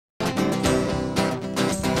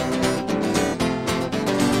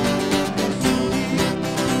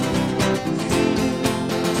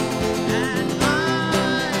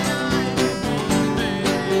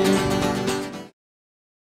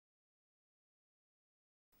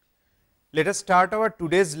Let us start our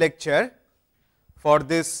today's lecture for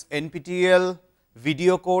this NPTEL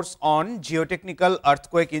video course on geotechnical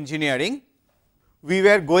earthquake engineering. We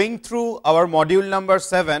were going through our module number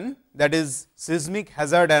 7, that is seismic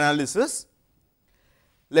hazard analysis.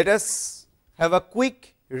 Let us have a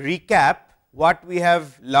quick recap what we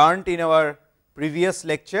have learned in our previous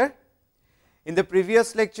lecture. In the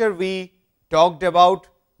previous lecture, we talked about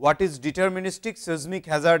what is deterministic seismic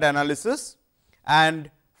hazard analysis, and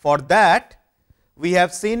for that we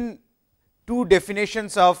have seen two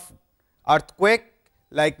definitions of earthquake,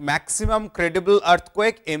 like maximum credible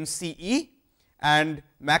earthquake MCE and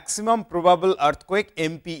maximum probable earthquake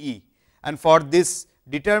MPE. And for this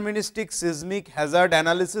deterministic seismic hazard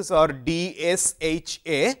analysis or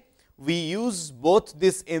DSHA, we use both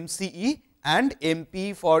this MCE and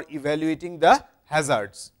MPE for evaluating the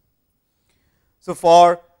hazards. So,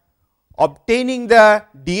 for obtaining the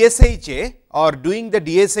DSHA or doing the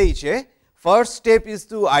DSHA, first step is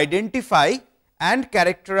to identify and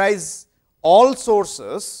characterize all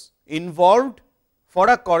sources involved for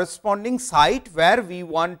a corresponding site where we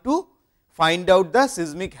want to find out the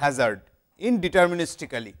seismic hazard in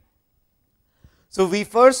deterministically. So, we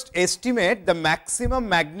first estimate the maximum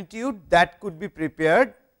magnitude that could be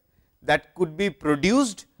prepared, that could be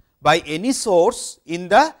produced by any source in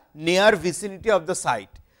the near vicinity of the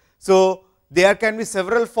site. So, there can be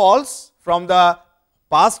several faults from the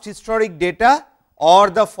past historic data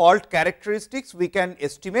or the fault characteristics. We can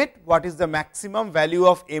estimate what is the maximum value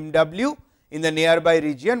of MW in the nearby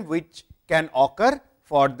region which can occur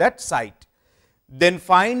for that site. Then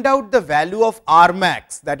find out the value of R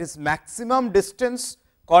max, that is maximum distance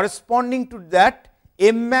corresponding to that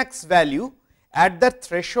M max value at the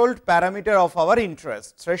threshold parameter of our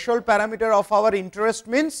interest. Threshold parameter of our interest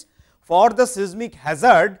means for the seismic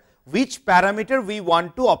hazard which parameter we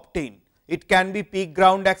want to obtain. It can be peak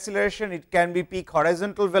ground acceleration, it can be peak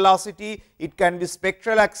horizontal velocity, it can be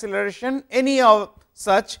spectral acceleration, any of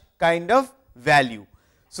such kind of value.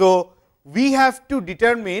 So, we have to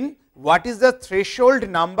determine what is the threshold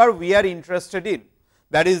number we are interested in,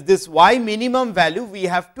 that is this y minimum value we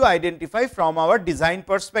have to identify from our design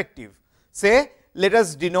perspective. Say, let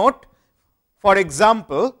us denote, for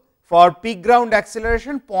example, for peak ground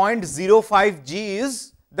acceleration 0.05 g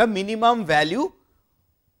is the minimum value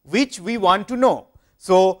which we want to know.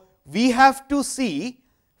 So, we have to see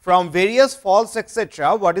from various faults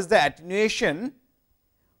etc., what is the attenuation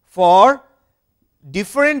for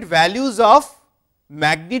different values of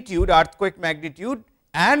magnitude, earthquake magnitude,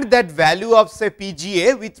 and that value of say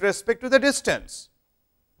PGA with respect to the distance.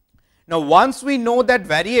 Now, once we know that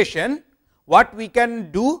variation, what we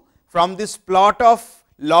can do from this plot of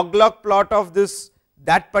log plot of this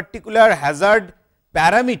that particular hazard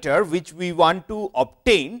parameter which we want to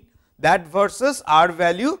obtain, that versus R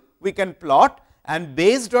value we can plot, and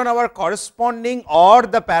based on our corresponding or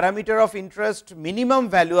the parameter of interest minimum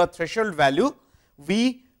value or threshold value,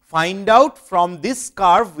 we find out from this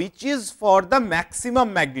curve which is for the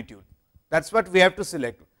maximum magnitude. That is what we have to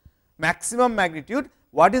select. Maximum magnitude,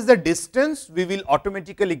 what is the distance we will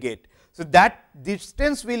automatically get. So, that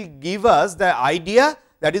distance will give us the idea,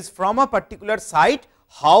 that is from a particular site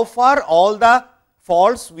how far all the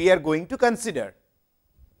faults we are going to consider.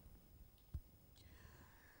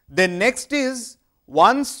 Then next is,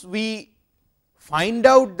 once we find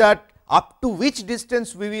out that up to which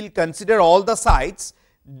distance we will consider all the sites,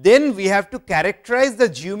 then we have to characterize the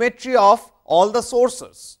geometry of all the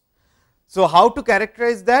sources. So, how to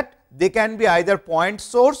characterize that? They can be either point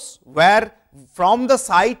source, where from the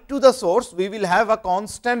site to the source we will have a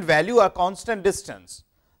constant value or constant distance,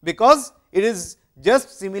 because it is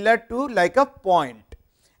just similar to like a point.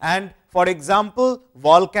 And for example,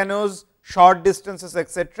 volcanoes, short distances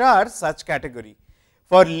etc., are such category.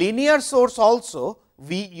 For linear source also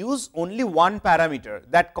we use only one parameter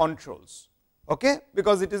that controls, okay,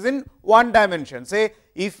 because it is in one dimension. Say,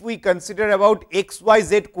 if we consider about x, y,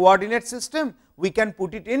 z coordinate system, we can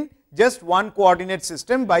put it in just one coordinate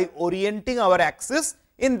system by orienting our axis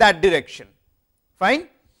in that direction, fine.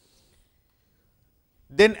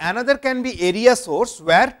 Then another can be area source,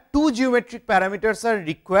 where two geometric parameters are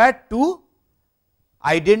required to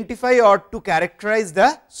identify or to characterize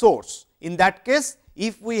the source. In that case,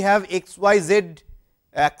 if we have x, y, z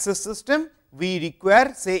axis system, we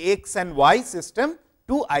require say x and y system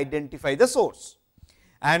to identify the source.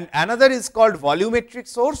 And another is called volumetric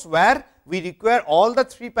source, where we require all the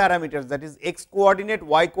three parameters, that is x coordinate,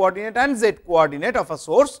 y coordinate and z coordinate of a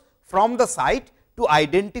source from the site to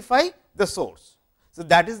identify the source. So,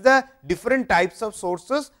 that is the different types of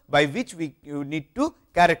sources by which we need to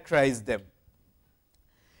characterize them.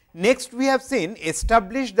 Next, we have seen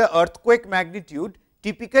establish the earthquake magnitude,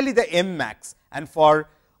 typically the M max, and for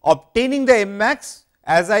obtaining the M max,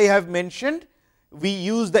 as I have mentioned, we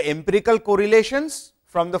use the empirical correlations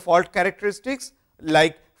from the fault characteristics,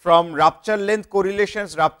 like from rupture length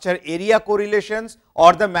correlations, rupture area correlations,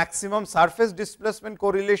 or the maximum surface displacement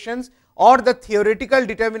correlations, or the theoretical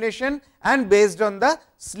determination and based on the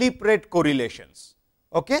slip rate correlations.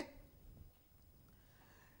 Okay?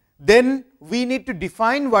 Then we need to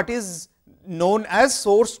define what is known as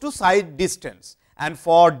source to site distance, and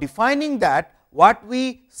for defining that, what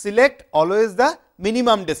we select always the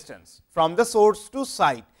minimum distance from the source to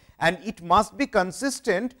site, and it must be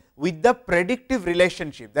consistent with the predictive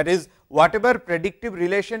relationship, that is whatever predictive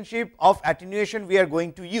relationship of attenuation we are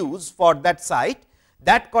going to use for that site,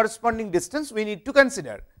 that corresponding distance we need to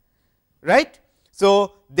consider, right.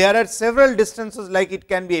 So, there are several distances, like it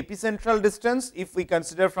can be epicentral distance, if we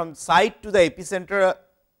consider from site to the epicenter,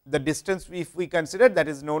 the distance if we consider, that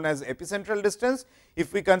is known as epicentral distance.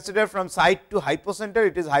 If we consider from site to hypocenter,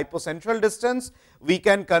 it is hypocentral distance. We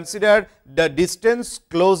can consider the distance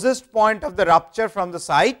closest point of the rupture from the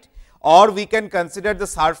site, or we can consider the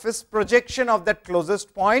surface projection of that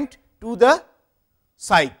closest point to the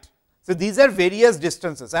site. So, these are various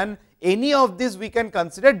distances, and any of these we can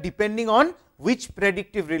consider depending on which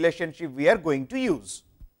predictive relationship we are going to use.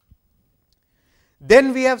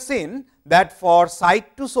 Then we have seen that for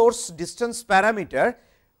site to source distance parameter,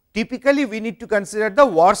 typically we need to consider the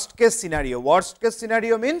worst case scenario. Worst case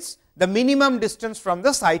scenario means the minimum distance from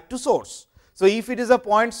the site to source. So, if it is a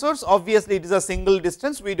point source, obviously it is a single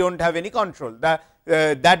distance, we do not have any control,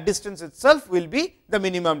 that distance itself will be the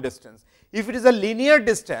minimum distance. If it is a linear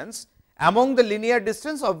distance, among the linear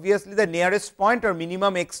distance, obviously the nearest point or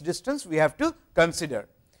minimum x distance we have to consider.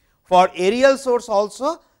 For aerial source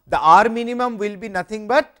also, the r minimum will be nothing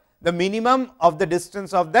but the minimum of the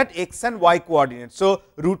distance of that x and y coordinates. So,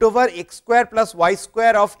 root over x square plus y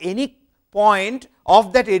square of any point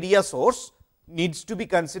of that area source needs to be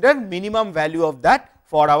considered minimum value of that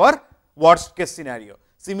for our worst case scenario.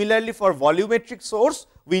 Similarly, for volumetric source,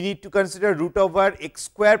 we need to consider root over x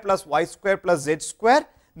square plus y square plus z square,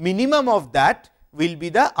 minimum of that will be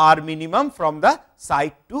the r minimum from the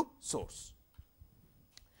site to source.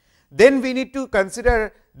 Then we need to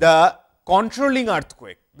consider the controlling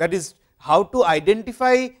earthquake, that is how to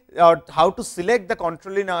identify or how to select the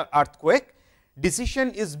controlling earthquake.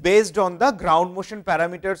 Decision is based on the ground motion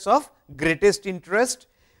parameters of greatest interest.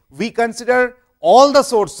 We consider all the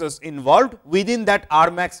sources involved within that r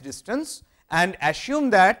max distance and assume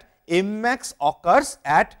that M max occurs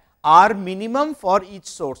at r minimum for each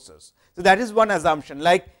sources. So, that is one assumption,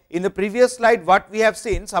 like in the previous slide what we have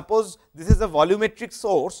seen, suppose this is a volumetric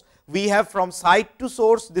source, we have from site to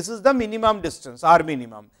source, this is the minimum distance r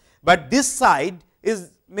minimum, but this side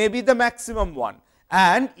is maybe the maximum one,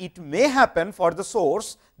 and it may happen for the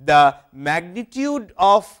source the magnitude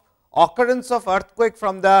of occurrence of earthquake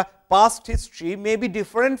from the past history may be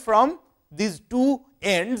different from these two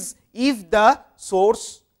ends if the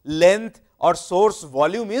source length or source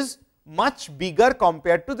volume is much bigger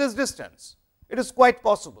compared to this distance. It is quite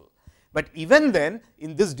possible, but even then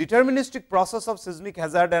in this deterministic process of seismic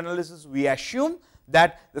hazard analysis, we assume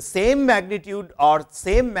that the same magnitude or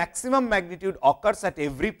same maximum magnitude occurs at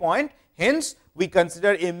every point. Hence, we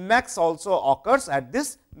consider M max also occurs at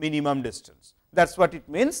this minimum distance. That is what it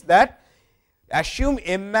means, that assume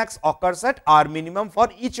M max occurs at r minimum for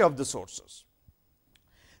each of the sources.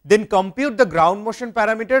 Then compute the ground motion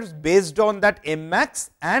parameters based on that M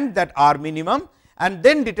max and that r minimum, and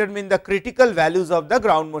then determine the critical values of the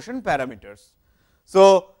ground motion parameters.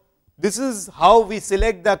 So, this is how we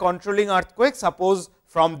select the controlling earthquake. Suppose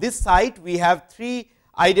from this site we have 3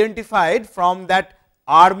 identified from that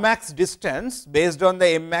r max distance based on the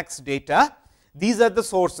M max data. These are the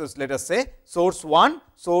sources, let us say source 1,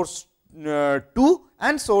 source 2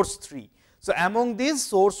 and source 3. So, among these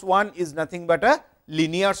source 1 is nothing but a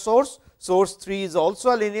linear source, source 3 is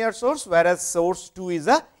also a linear source, whereas source 2 is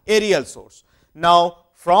a aerial source. Now,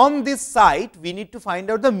 from this site we need to find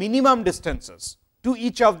out the minimum distances to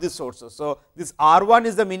each of these sources. So, this r 1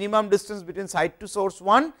 is the minimum distance between site to source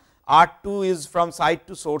 1, r 2 is from site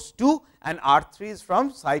to source 2 and r 3 is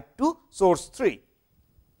from site to source 3.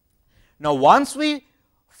 Now, once we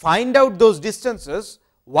find out those distances,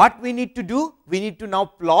 what we need to do? We need to now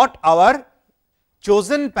plot our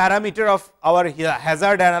chosen parameter of our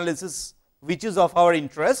hazard analysis, which is of our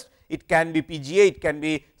interest. It can be PGA, it can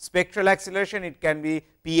be spectral acceleration, it can be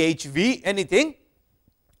PHV, anything.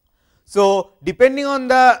 So, depending on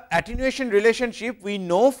the attenuation relationship, we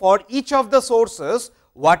know for each of the sources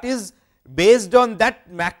what is based on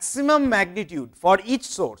that maximum magnitude for each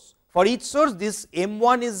source. For each source, this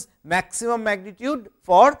M1 is maximum magnitude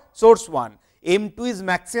for source 1, M2 is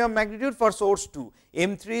maximum magnitude for source 2,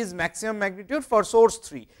 M3 is maximum magnitude for source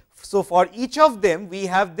 3. So, for each of them we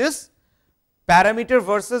have this parameter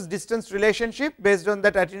versus distance relationship based on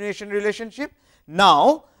that attenuation relationship.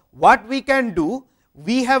 Now, what we can do,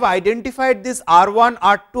 we have identified this R1,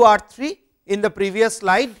 R2, R3 in the previous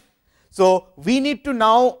slide. So, we need to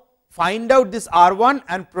now find out this R1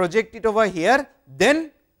 and project it over here,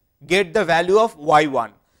 then get the value of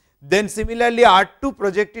Y1. Then similarly, R2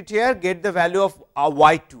 project it here, get the value of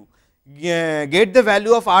Y2, get the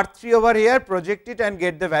value of R3 over here, project it and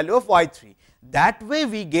get the value of Y3. That way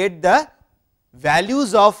we get the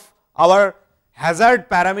values of our hazard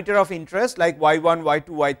parameter of interest like Y1, Y2,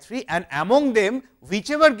 Y3, and among them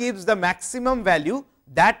whichever gives the maximum value,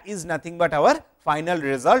 that is nothing but our final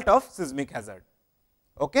result of seismic hazard.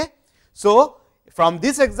 Okay. So, from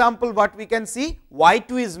this example what we can see,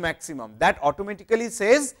 Y2 is maximum, that automatically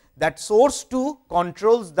says that source 2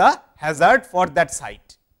 controls the hazard for that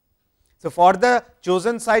site. So, for the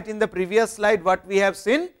chosen site in the previous slide what we have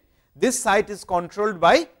seen, this site is controlled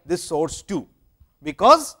by this source 2,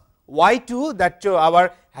 because Y2, that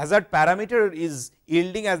our hazard parameter is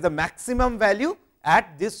yielding as the maximum value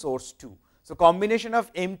at this source 2. So, combination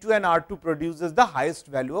of M2 and R2 produces the highest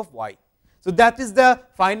value of Y. So, that is the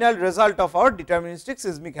final result of our deterministic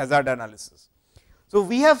seismic hazard analysis. So,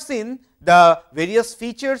 we have seen the various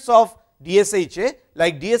features of DSHA,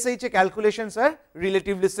 like DSHA calculations are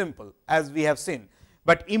relatively simple as we have seen,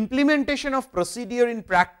 but implementation of procedure in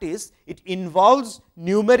practice, it involves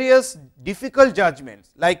numerous difficult judgments,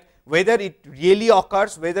 like whether it really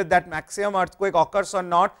occurs, whether that maximum earthquake occurs or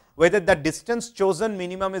not, whether the distance chosen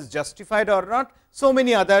minimum is justified or not, so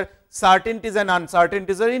many other certainties and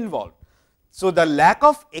uncertainties are involved. So, the lack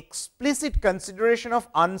of explicit consideration of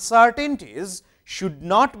uncertainties should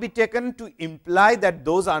not be taken to imply that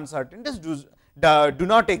those uncertainties do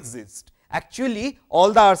not exist. Actually,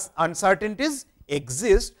 all the uncertainties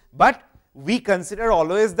exist, but we consider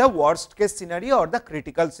always the worst case scenario or the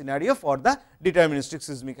critical scenario for the deterministic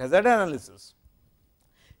seismic hazard analysis.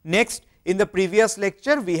 Next, in the previous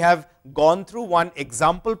lecture, we have gone through one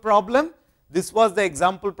example problem. This was the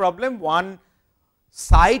example problem. One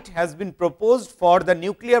site has been proposed for the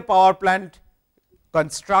nuclear power plant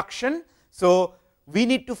construction. So, we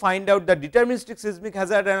need to find out the deterministic seismic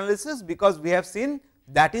hazard analysis, because we have seen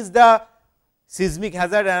that is the seismic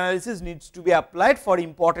hazard analysis needs to be applied for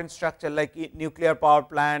important structure like nuclear power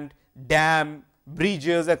plant, dam,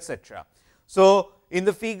 bridges, etc. So, in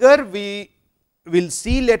the figure we will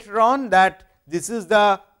see later on that this is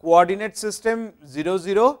the coordinate system 0,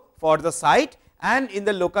 0 for the site, and in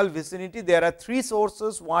the local vicinity there are 3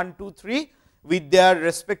 sources 1, 2, 3 with their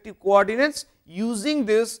respective coordinates. Using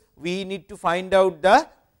this we need to find out the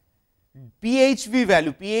PHV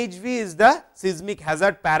value. PHV is the seismic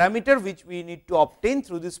hazard parameter which we need to obtain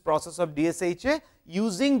through this process of DSHA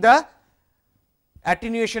using the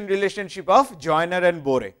attenuation relationship of Joyner and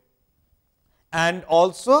Bore, and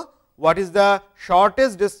also what is the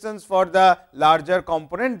shortest distance for the larger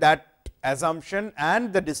component, that assumption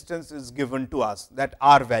and the distance is given to us, that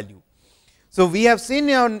R value. So, we have seen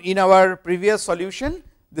in our previous solution,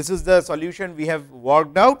 this is the solution we have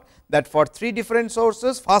worked out, that for 3 different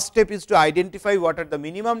sources, first step is to identify what are the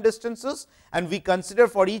minimum distances, and we consider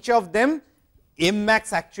for each of them M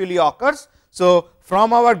max actually occurs. So,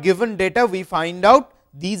 from our given data we find out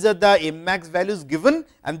these are the M max values given,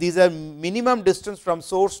 and these are minimum distance from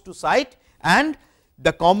source to site, and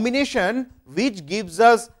the combination which gives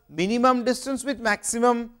us minimum distance with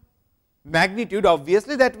maximum magnitude,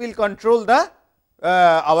 obviously that will control the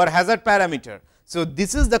our hazard parameter. So,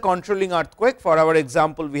 this is the controlling earthquake for our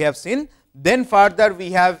example we have seen. Then further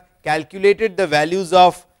we have calculated the values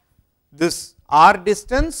of this R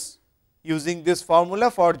distance using this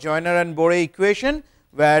formula for Joyner and Bore equation,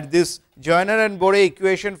 where this Joyner and Bore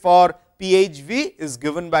equation for PHV is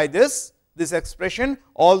given by this expression.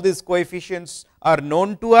 All these coefficients are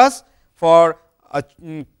known to us. For a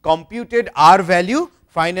computed R value,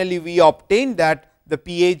 finally we obtain that the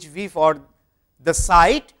PHV for the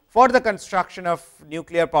site for the construction of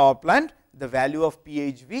nuclear power plant, the value of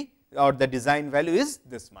PHV or the design value is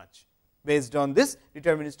this much, based on this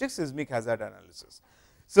deterministic seismic hazard analysis.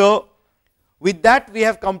 So, with that we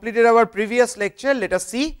have completed our previous lecture. Let us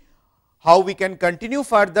see how we can continue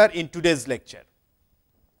further in today's lecture.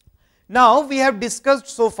 Now, we have discussed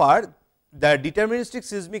so far the deterministic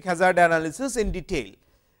seismic hazard analysis in detail.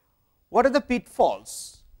 What are the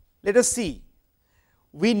pitfalls? Let us see.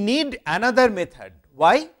 We need another method.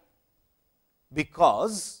 Why?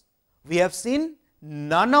 Because we have seen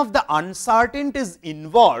none of the uncertainties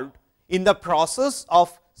involved in the process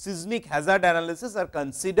of seismic hazard analysis are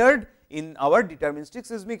considered in our deterministic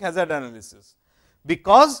seismic hazard analysis,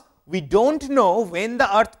 because we do not know when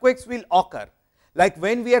the earthquakes will occur. Like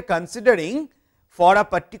when we are considering for a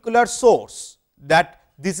particular source that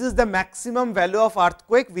this is the maximum value of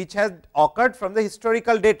earthquake which has occurred from the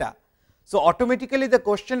historical data. So, automatically the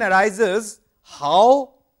question arises,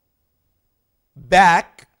 how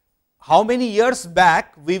many years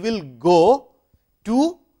back we will go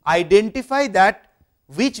to identify that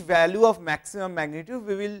which value of maximum magnitude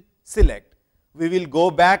we will select. We will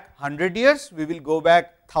go back 100 years, we will go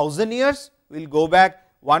back 1000 years, we will go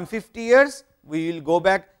back 150 years, we will go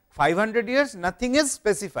back 500 years, nothing is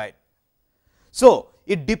specified. So,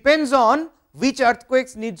 it depends on which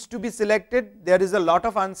earthquakes needs to be selected. There is a lot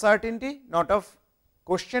of uncertainty, lot of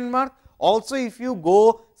question mark. Also, if you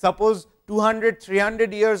go suppose 200,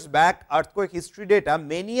 300 years back earthquake history data,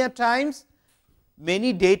 many a times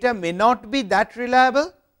many data may not be that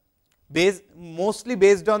reliable, mostly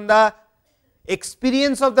based on the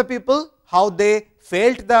experience of the people, how they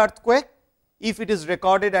felt the earthquake, if it is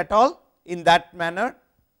recorded at all in that manner.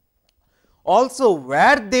 Also,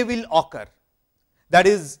 where they will occur, that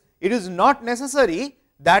is, it is not necessary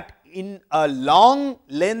that in a long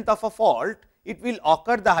length of a fault, it will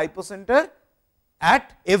occur the hypocenter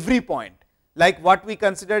at every point, like what we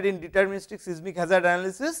considered in deterministic seismic hazard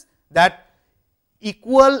analysis, that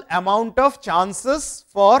equal amount of chances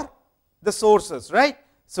for the sources, right.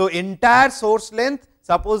 So, entire source length,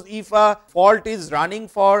 suppose if a fault is running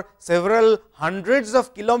for several hundreds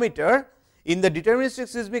of kilometers, in the deterministic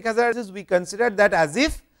seismic hazard analysis, we consider that as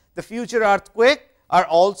if the future earthquake are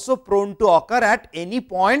also prone to occur at any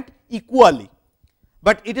point equally,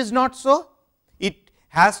 but it is not so. It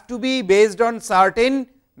has to be based on certain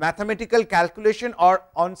mathematical calculation or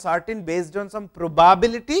on certain based on some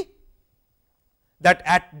probability, that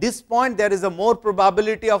at this point there is a more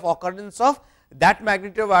probability of occurrence of that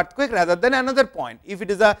magnitude of earthquake rather than another point, if it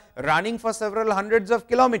is a running for several hundreds of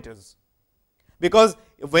kilometers. Because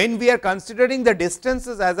when we are considering the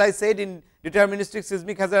distances, as I said in deterministic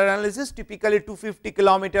seismic hazard analysis, typically 250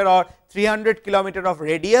 kilometer or 300 kilometer of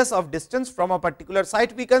radius of distance from a particular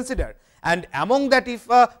site we consider, and among that if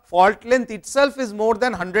a fault length itself is more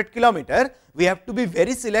than 100 kilometer, we have to be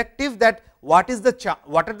very selective that what are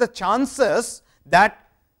the chances that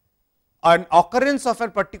an occurrence of a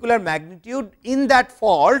particular magnitude in that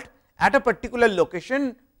fault at a particular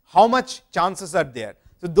location, how much chances are there.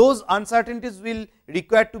 So, those uncertainties will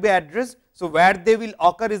require to be addressed. So, where they will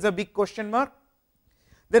occur is a big question mark.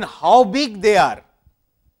 Then how big they are,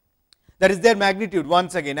 that is their magnitude.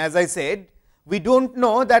 Once again, as I said, we do not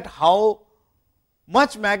know that how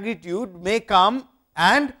much magnitude may come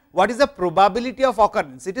and what is the probability of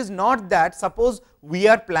occurrence. It is not that, suppose we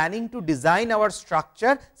are planning to design our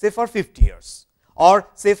structure say for 50 years or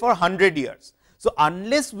say for 100 years. So,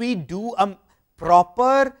 unless we do a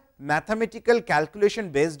proper mathematical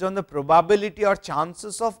calculation based on the probability or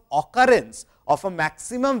chances of occurrence of a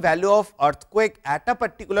maximum value of earthquake at a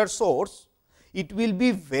particular source, it will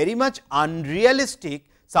be very much unrealistic.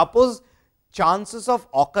 Suppose chances of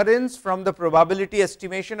occurrence from the probability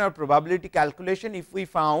estimation or probability calculation, if we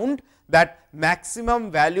found that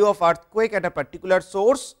maximum value of earthquake at a particular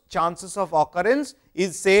source, chances of occurrence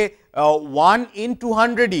is say 1 in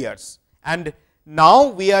 200 years, and now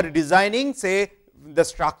we are designing say the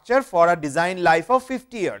structure for a design life of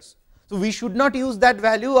 50 years. So, we should not use that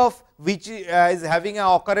value of which is having an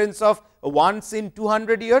occurrence of once in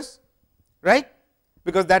 200 years, right,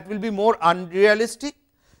 because that will be more unrealistic.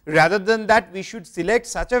 Rather than that, we should select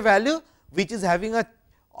such a value which is having a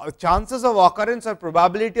chances of occurrence or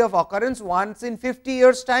probability of occurrence once in 50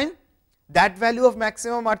 years time. That value of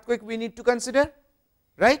maximum earthquake we need to consider,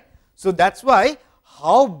 right. So, that is why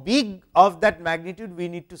how big of that magnitude we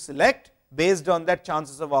need to select based on that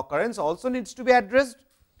chances of occurrence also needs to be addressed.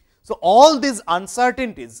 So, all these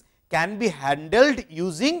uncertainties can be handled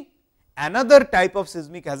using another type of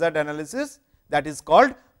seismic hazard analysis, that is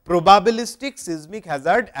called probabilistic seismic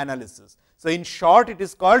hazard analysis. So, in short it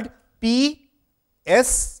is called PSHA,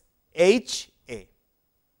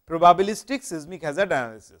 probabilistic seismic hazard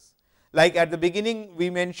analysis. Like at the beginning we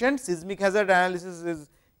mentioned, seismic hazard analysis is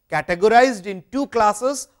categorized in two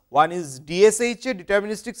classes. One is DSHA,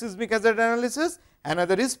 deterministic seismic hazard analysis,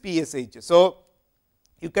 another is PSHA. So,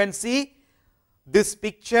 you can see this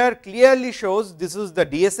picture clearly shows this is the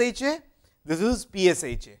DSHA, this is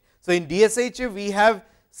PSHA. So, in DSHA we have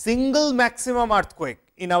single maximum earthquake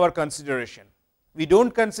in our consideration. We do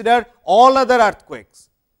not consider all other earthquakes.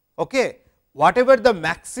 Okay. Whatever the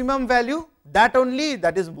maximum value that only,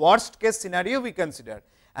 that is worst case scenario we consider,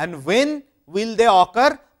 and when will they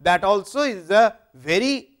occur, that also is a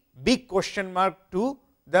very big question mark to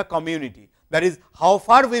the community. That is, how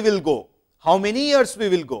far we will go, how many years we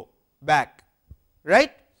will go back,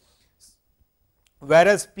 right.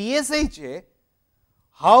 Whereas PSHA,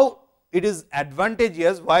 how it is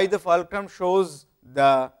advantageous, why the fulcrum shows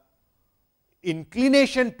the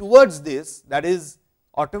inclination towards this, that is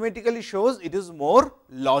automatically shows it is more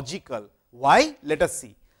logical. Why? Let us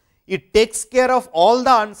see. It takes care of all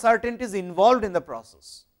the uncertainties involved in the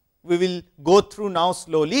process. We will go through now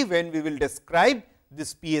slowly when we will describe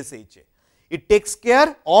this PSHA. It takes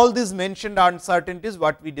care all these mentioned uncertainties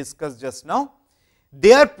what we discussed just now.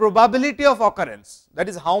 Their probability of occurrence, that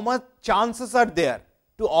is how much chances are there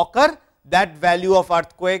to occur that value of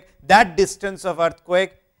earthquake, that distance of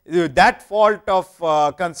earthquake, that fault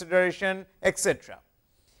of consideration, etc.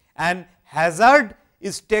 And hazard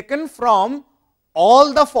is taken from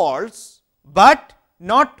all the faults, but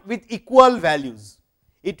not with equal values.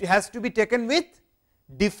 It has to be taken with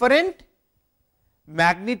different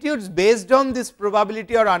magnitudes based on this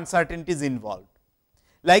probability or uncertainties involved.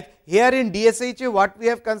 Like here in DSHA, what we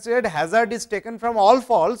have considered, hazard is taken from all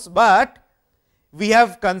faults, but we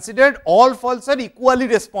have considered all faults are equally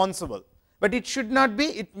responsible, but it should not be,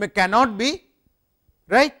 it cannot be,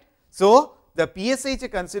 right. So, the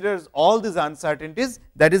PSHA considers all these uncertainties,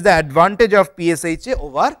 that is the advantage of PSHA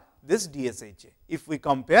over this DSHA, if we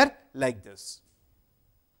compare like this.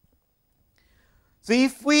 So,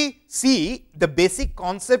 if we see the basic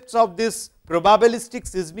concepts of this probabilistic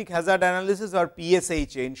seismic hazard analysis or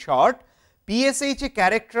PSHA in short, PSHA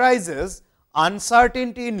characterizes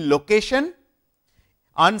uncertainty in location,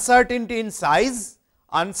 uncertainty in size,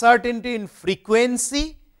 uncertainty in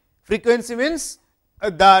frequency, frequency means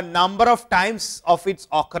the number of times of its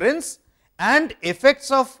occurrence, and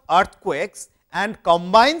effects of earthquakes, and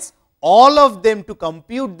combines all of them to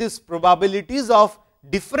compute these probabilities of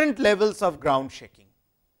different levels of ground shaking.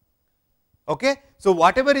 Okay. So,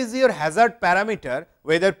 whatever is your hazard parameter,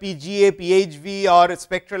 whether PGA, PHV or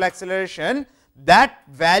spectral acceleration, that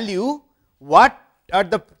value, what are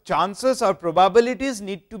the chances or probabilities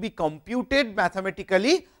need to be computed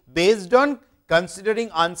mathematically based on considering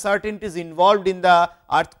uncertainties involved in the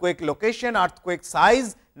earthquake location, earthquake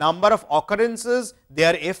size, number of occurrences,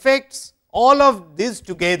 their effects, all of these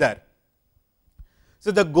together.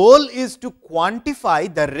 So, the goal is to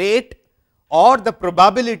quantify the rate or the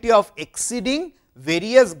probability of exceeding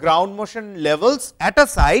various ground motion levels at a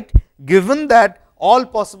site, given that all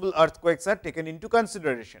possible earthquakes are taken into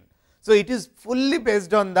consideration. So, it is fully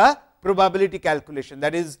based on the probability calculation,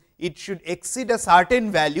 that is, it should exceed a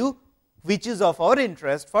certain value which is of our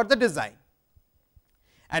interest for the design.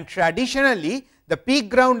 And traditionally, the peak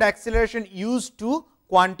ground acceleration used to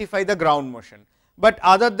quantify the ground motion, but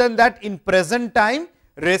other than that, in present time,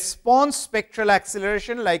 response spectral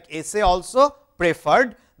acceleration like SA also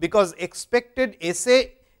preferred, because expected SA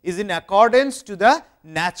is in accordance to the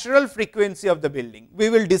natural frequency of the building. We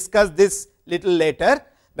will discuss this little later,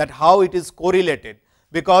 that how it is correlated,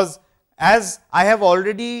 because as I have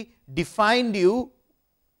already defined you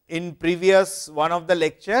in previous one of the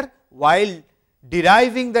lecture while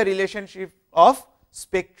deriving the relationship of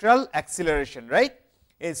spectral acceleration, right.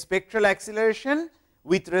 A spectral acceleration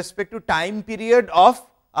with respect to time period of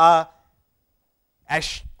an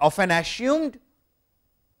assumed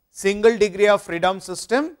single degree of freedom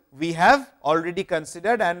system we have already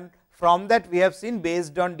considered, and from that we have seen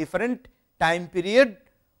based on different time period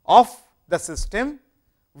of the system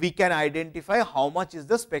we can identify how much is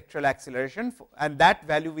the spectral acceleration, and that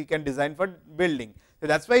value we can design for building. So,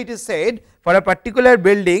 that is why it is said for a particular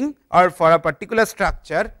building or for a particular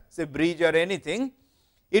structure, say bridge or anything,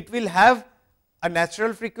 it will have a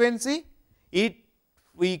natural frequency.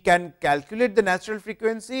 We can calculate the natural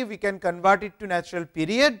frequency, we can convert it to natural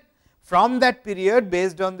period. From that period,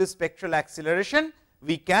 based on the spectral acceleration,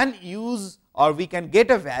 we can use or we can get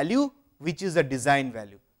a value which is a design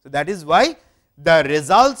value. So, that is why the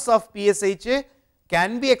results of PSHA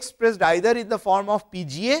can be expressed either in the form of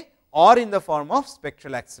PGA or in the form of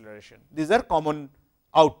spectral acceleration. These are common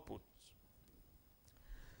outputs.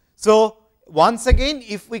 So, once again,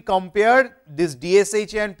 if we compare this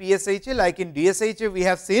DSHA and PSHA, like in DSHA we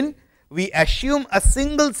have seen, we assume a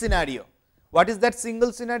single scenario. What is that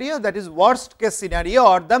single scenario? That is worst case scenario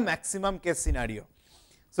or the maximum case scenario.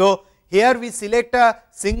 So, here we select a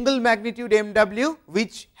single magnitude MW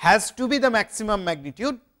which has to be the maximum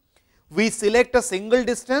magnitude. We select a single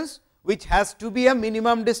distance which has to be a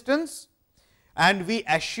minimum distance, and we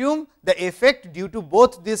assume the effect due to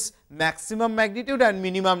both this maximum magnitude and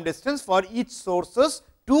minimum distance for each sources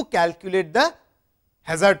to calculate the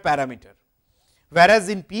hazard parameter. Whereas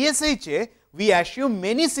in PSHA, we assume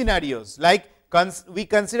many scenarios, like we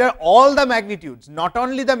consider all the magnitudes, not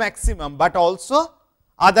only the maximum, but also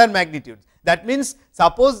other magnitudes. That means,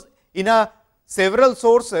 suppose in a several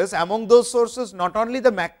sources, among those sources, not only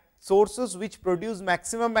the sources which produce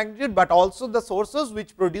maximum magnitude, but also the sources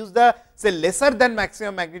which produce the say lesser than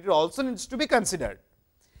maximum magnitude also needs to be considered.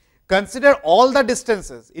 Consider all the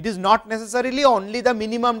distances. It is not necessarily only the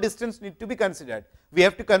minimum distance need to be considered. We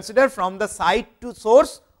have to consider from the site to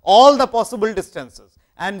source all the possible distances,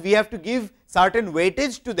 and we have to give certain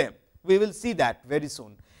weightage to them. We will see that very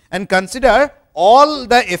soon. And consider all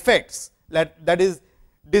the effects, that is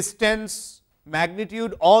distance,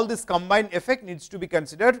 magnitude, all this combined effect needs to be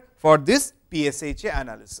considered for this PSHA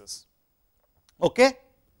analysis. Okay.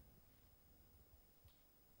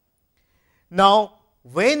 Now,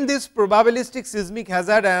 when this probabilistic seismic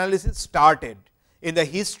hazard analysis started, in the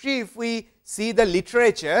history, if we see the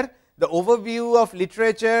literature, the overview of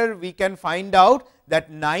literature, we can find out that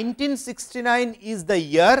 1969 is the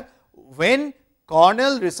year when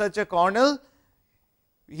researcher Cornell,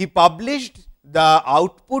 he published the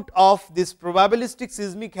output of this probabilistic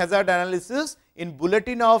seismic hazard analysis in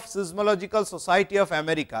Bulletin of Seismological Society of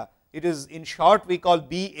America. It is in short we call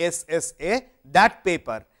BSSA, that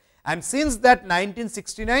paper. And since that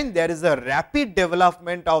 1969, there is a rapid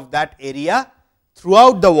development of that area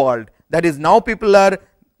throughout the world. That is, now people are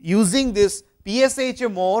using this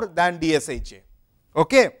PSHA more than DSHA.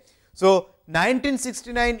 Okay. So,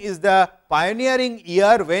 1969 is the pioneering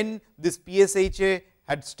year when this PSHA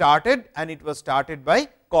had started, and it was started by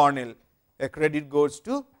Cornell. A credit goes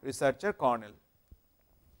to researcher Cornell.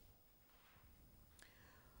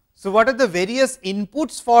 So, what are the various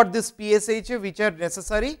inputs for this PSHA which are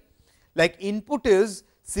necessary? Like input is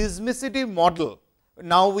seismicity model.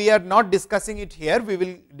 Now, we are not discussing it here, we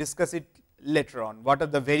will discuss it later on. What are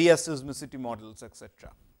the various seismicity models,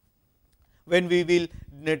 etc. When we will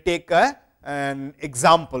take an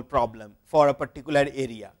example problem for a particular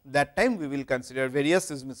area, that time we will consider various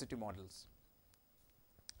seismicity models.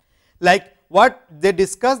 Like what they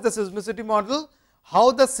discuss the seismicity model,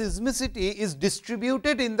 how the seismicity is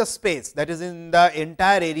distributed in the space, that is in the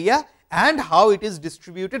entire area, and how it is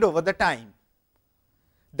distributed over the time.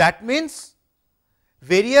 That means,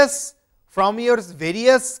 from your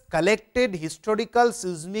various collected historical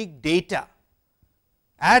seismic data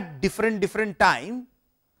at different time,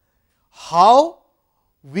 how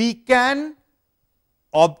we can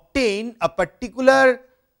obtain a particular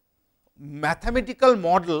mathematical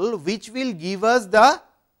model which will give us the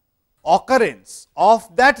occurrence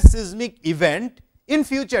of that seismic event in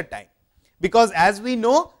future time. Because as we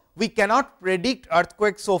know, we cannot predict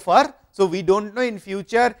earthquake so far. So, we do not know in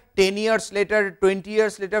future 10 years later, 20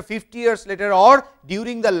 years later, 50 years later, or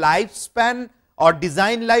during the lifespan or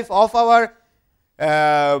design life of our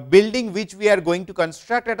building which we are going to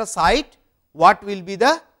construct at a site, what will be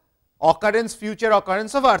the occurrence, future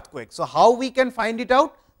occurrence of earthquake. So, how we can find it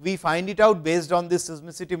out? We find it out based on this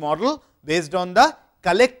seismicity model, based on the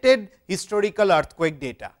collected historical earthquake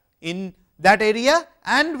data in that area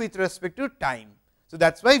and with respect to time. So,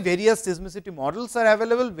 that is why various seismicity models are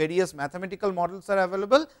available, various mathematical models are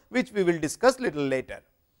available, which we will discuss little later.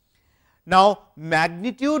 Now,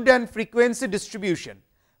 magnitude and frequency distribution.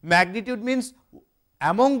 Magnitude means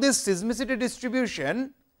among this seismicity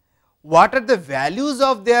distribution, what are the values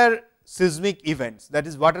of their seismic events, that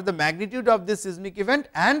is, what are the magnitude of this seismic event,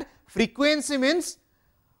 and frequency means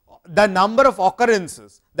the number of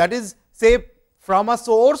occurrences, that is, say from a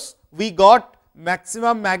source we got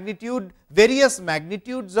maximum magnitude, various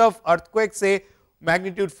magnitudes of earthquake, say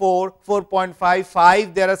magnitude 4, 4.5,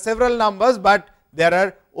 5, there are several numbers, but there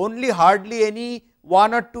are only hardly any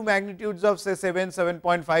 1 or 2 magnitudes of say 7,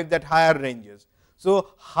 7.5, that higher ranges.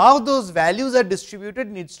 So, how those values are distributed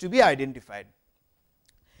needs to be identified.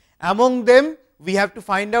 Among them, we have to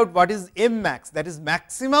find out what is M max, that is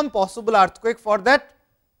maximum possible earthquake for that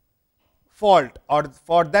fault or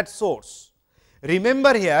for that source.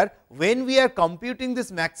 Remember here, when we are computing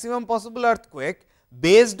this maximum possible earthquake,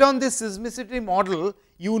 based on this seismicity model,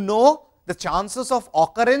 you know the chances of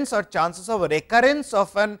occurrence or chances of recurrence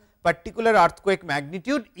of an particular earthquake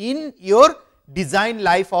magnitude in your design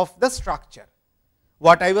life of the structure.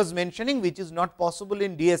 What I was mentioning, which is not possible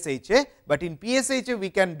in DSHA, but in PSHA we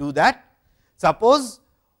can do that. Suppose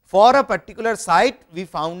for a particular site, we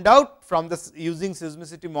found out from the using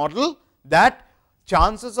seismicity model that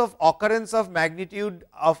chances of occurrence of magnitude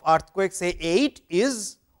of earthquake say 8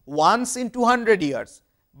 is once in 200 years,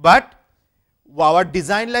 but our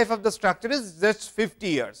design life of the structure is just 50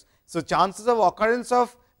 years. So, chances of occurrence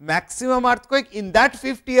of maximum earthquake in that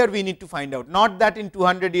 5th year we need to find out, not that in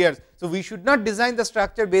 200 years. So, we should not design the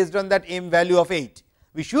structure based on that m value of 8.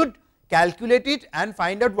 We should calculate it and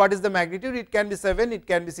find out what is the magnitude. It can be 7, it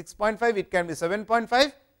can be 6.5, it can be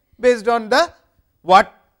 7.5 based on the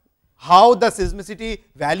how the seismicity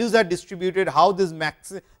values are distributed, how this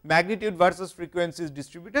magnitude versus frequency is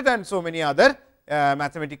distributed, and so many other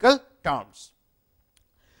mathematical terms.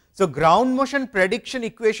 So, ground motion prediction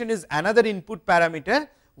equation is another input parameter,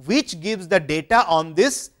 which gives the data on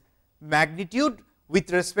this magnitude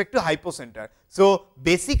with respect to hypocenter. So,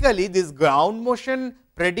 basically this ground motion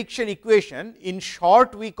prediction equation, in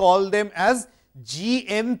short we call them as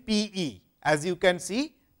GMPE, as you can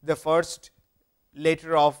see the first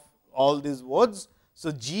letter of all these words.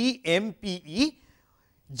 So, GMPE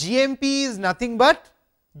is nothing but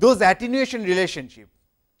those attenuation relationship.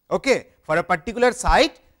 Okay. For a particular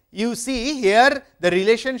site, you see here the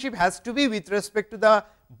relationship has to be with respect to the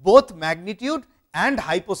both magnitude and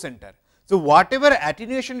hypocenter. So, whatever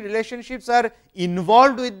attenuation relationships are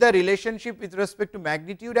involved with the relationship with respect to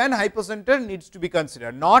magnitude and hypocenter needs to be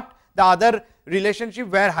considered, not the other relationship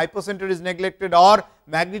where hypocenter is neglected or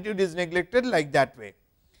magnitude is neglected, like that way.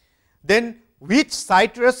 Then which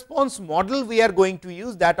site response model we are going to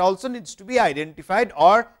use, that also needs to be identified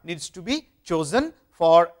or needs to be chosen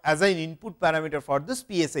for as an input parameter for this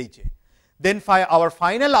PSHA. Then our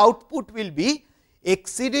final output will be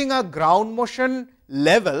exceeding a ground motion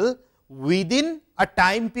level within a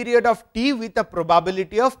time period of t with a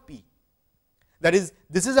probability of p. That is,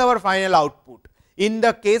 this is our final output. In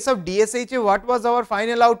the case of DSHA, what was our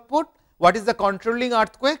final output? What is the controlling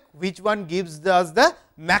earthquake? Which one gives us the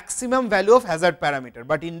maximum value of hazard parameter?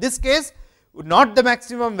 But in this case, not the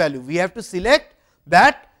maximum value. We have to select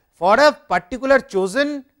that for a particular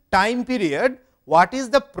chosen time period, what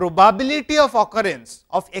is the probability of occurrence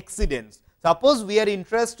of exceedance. Suppose we are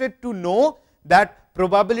interested to know that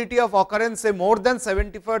probability of occurrence, say more than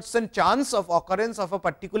 70% chance of occurrence of a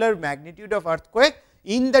particular magnitude of earthquake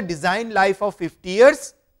in the design life of 50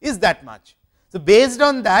 years is that much. So, based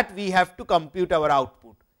on that we have to compute our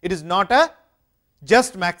output. It is not a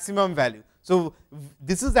just maximum value. So,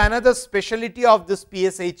 this is another speciality of this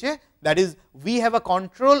PSHA, that is we have a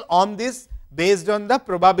control on this based on the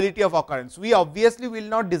probability of occurrence. We obviously will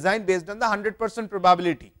not design based on the 100%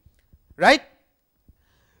 probability, right.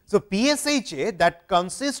 So, PSHA that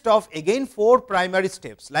consists of again 4 primary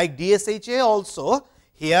steps, like DSHA also.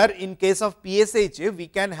 Here in case of PSHA we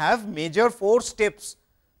can have major 4 steps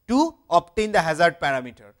to obtain the hazard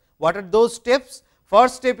parameter. What are those steps?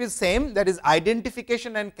 First step is same, that is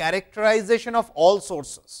identification and characterization of all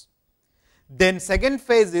sources. Then second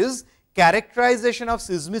phase is characterization of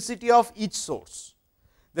seismicity of each source.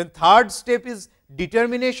 Then third step is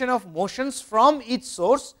determination of motions from each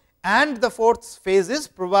source, and the fourth phase is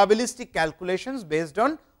probabilistic calculations based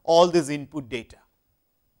on all these input data.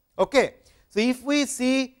 Okay. So, if we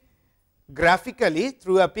see graphically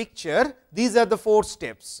through a picture, these are the 4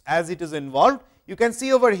 steps as it is involved. You can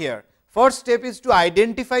see over here, first step is to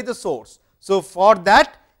identify the source. So, for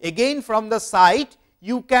that again from the site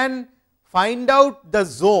you can find out the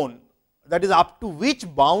zone, that is up to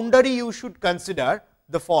which boundary you should consider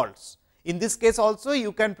the faults. In this case also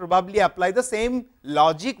you can probably apply the same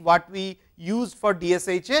logic what we used for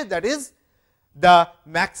DSHA, that is the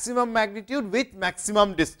maximum magnitude with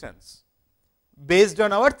maximum distance based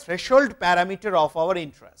on our threshold parameter of our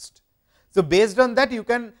interest. So, based on that you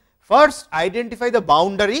can first identify the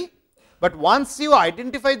boundary, but once you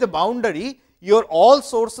identify the boundary, your all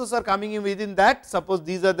sources are coming in within that. Suppose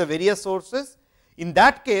these are the various sources. In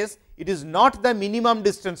that case, it is not the minimum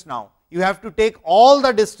distance now. You have to take all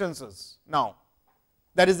the distances now.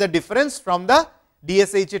 That is the difference from the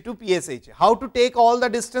DSHA to PSHA. How to take all the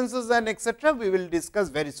distances and etc., we will discuss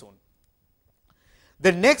very soon.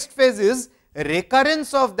 The next phase is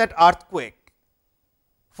recurrence of that earthquake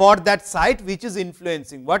for that site which is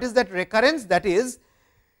influencing. What is that recurrence? That is,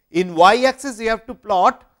 in y axis you have to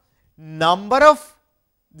plot number of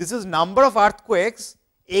earthquakes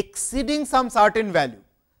exceeding some certain value.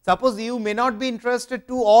 Suppose you may not be interested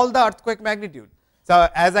to all the earthquake magnitude. So,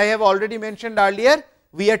 as I have already mentioned earlier,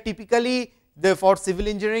 we are typically for civil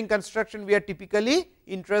engineering construction, we are typically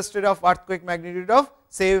interested of earthquake magnitude of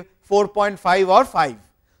say 4.5 or 5.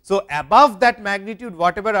 So, above that magnitude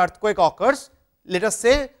whatever earthquake occurs, let us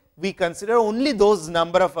say we consider only those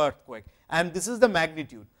number of earthquake, and this is the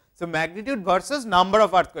magnitude. So, magnitude versus number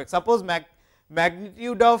of earthquakes. Suppose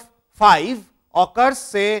magnitude of 5 occurs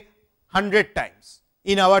say 100 times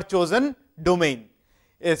in our chosen domain,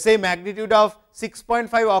 say magnitude of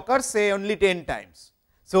 6.5 occurs say only 10 times.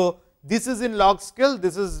 So, this is in log scale,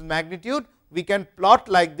 this is magnitude, we can plot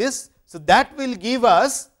like this. So, that will give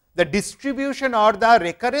us the distribution or the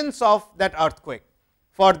recurrence of that earthquake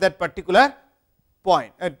for that particular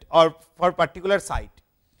point or for particular site.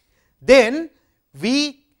 Then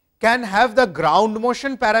we can have the ground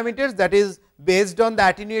motion parameters, that is based on the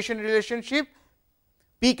attenuation relationship,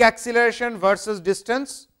 peak acceleration versus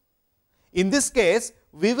distance. In this case,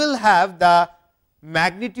 we will have the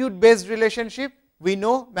magnitude based relationship. We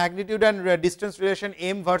know magnitude and distance relation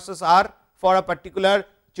m versus r for a particular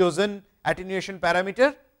chosen attenuation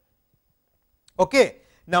parameter. Okay.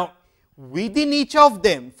 Now, within each of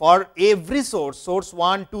them, for every source, source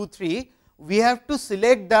 1, 2, 3, we have to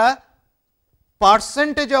select the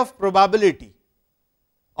percentage of probability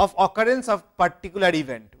of occurrence of particular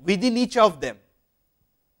event within each of them.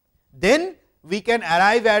 Then we can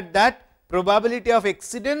arrive at that probability of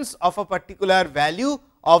exceedance of a particular value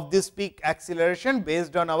of this peak acceleration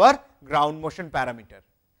based on our ground motion parameter.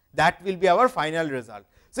 That will be our final result.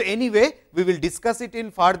 So, anyway, we will discuss it in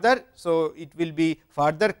further. So, it will be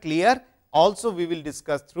further clear. Also, we will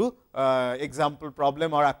discuss through example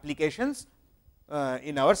problem or applications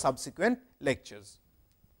in our subsequent lectures.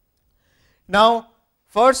 Now,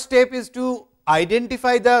 first step is to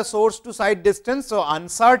identify the source to site distance. So,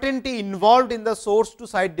 uncertainty involved in the source to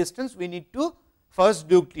site distance we need to first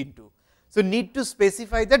look into. So, need to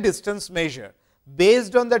specify the distance measure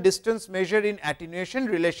based on the distance measured in attenuation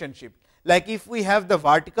relationship. Like if we have the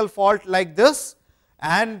vertical fault like this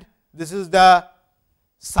and this is the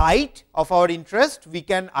site of our interest, we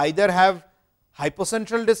can either have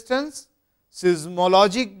hypocentral distance,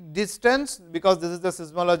 seismologic distance, because this is the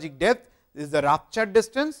seismologic depth, this is the rupture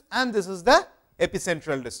distance and this is the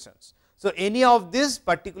epicentral distance. So, any of this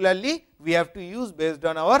particularly we have to use based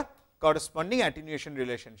on our corresponding attenuation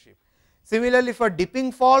relationship. Similarly, for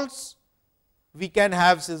dipping faults, we can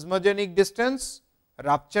have seismogenic distance,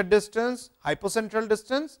 rupture distance, hypocentral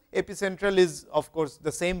distance, epicentral is of course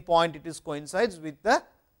the same point, it is coincides with the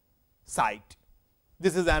site.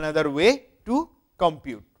 This is another way to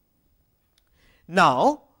compute.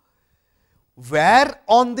 Now, where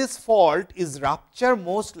on this fault is rupture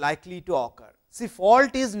most likely to occur? See,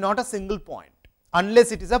 fault is not a single point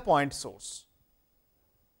unless it is a point source,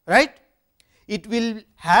 right? It will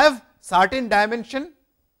have certain dimension.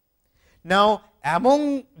 Now,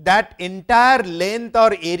 among that entire length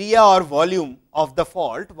or area or volume of the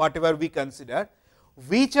fault, whatever we consider,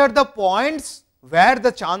 which are the points where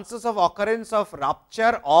the chances of occurrence of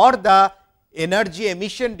rupture or the energy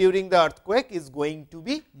emission during the earthquake is going to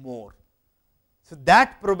be more. So,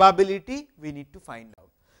 that probability we need to find out.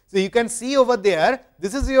 So, you can see over there,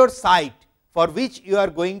 this is your site for which you are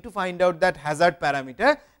going to find out that hazard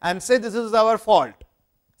parameter and say this is our fault,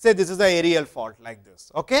 say this is the aerial fault like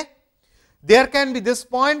this. Okay? There can be this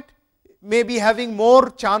point may be having more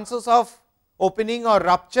chances of opening or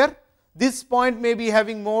rupture, this point may be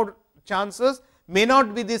having more chances, may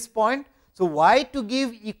not be this point. So, why to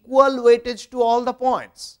give equal weightage to all the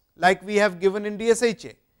points like we have given in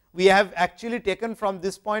DSHA? We have actually taken from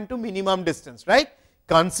this point to minimum distance, right,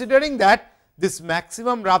 considering that this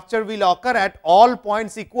maximum rupture will occur at all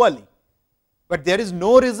points equally, but there is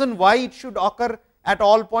no reason why it should occur at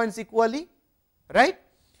all points equally, right.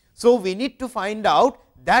 So, we need to find out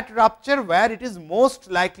that rupture where it is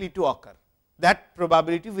most likely to occur, that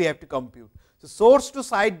probability we have to compute. So, source to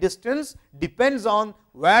site distance depends on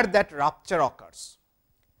where that rupture occurs.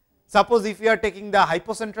 Suppose if you are taking the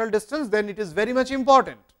hypocentral distance, then it is very much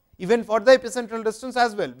important even for the epicentral distance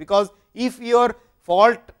as well, because if your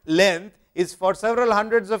fault length is for several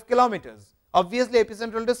hundreds of kilometers, obviously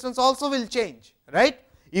epicentral distance also will change, right.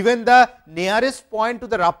 Even the nearest point to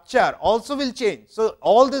the rupture also will change. So,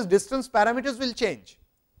 all these distance parameters will change.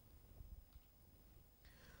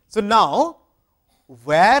 So, now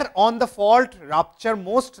where on the fault rupture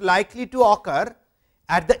most likely to occur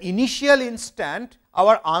at the initial instant,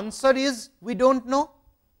 our answer is we do not know,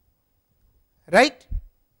 right.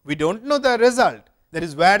 We do not know the result, that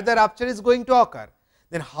is where the rupture is going to occur.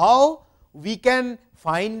 Then how we can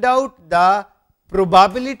find out the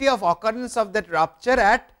probability of occurrence of that rupture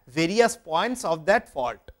at various points of that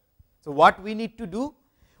fault. So, what we need to do?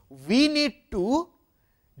 We need to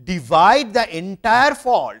divide the entire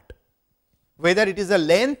fault, whether it is a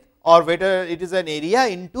length or whether it is an area,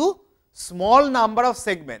 into small number of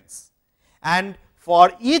segments, and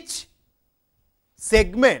for each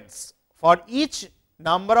segments, for each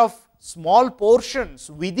number of small portions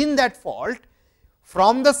within that fault,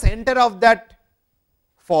 from the center of that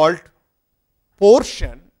fault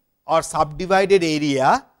portion or subdivided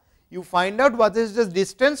area, you find out what is the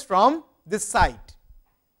distance from this site.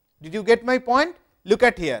 Did you get my point? Look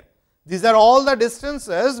at here. These are all the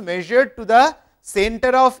distances measured to the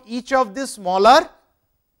center of each of the smaller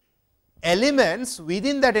elements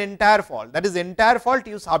within that entire fault. That is, entire fault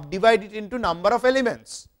you subdivide it into number of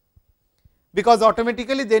elements, because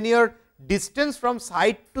automatically then your distance from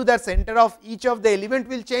site to the center of each of the element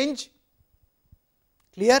will change.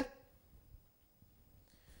 Clear?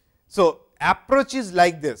 So, approach is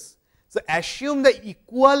like this. So, assume the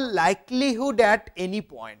equal likelihood at any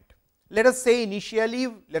point. Let us say initially,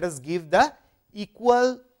 let us give the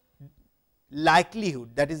equal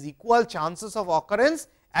likelihood, that is equal chances of occurrence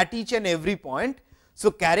at each and every point.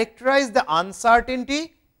 So, characterize the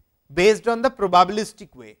uncertainty based on the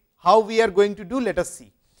probabilistic way. How we are going to do? Let us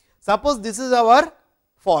see. Suppose this is our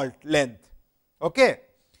fault length. Okay.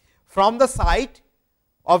 From the site,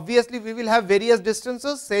 obviously we will have various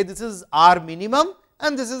distances, say this is r minimum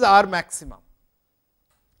and this is r maximum.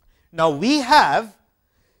 Now, we have,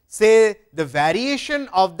 say, the variation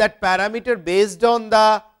of that parameter based on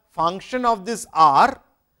the function of this r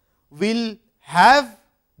will have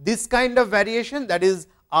this kind of variation, that is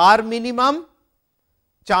r minimum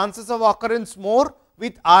chances of occurrence more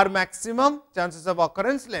with r maximum chances of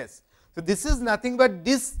occurrence less. So, this is nothing but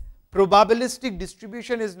this probabilistic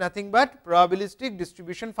distribution is nothing but probabilistic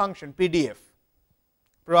distribution function, PDF,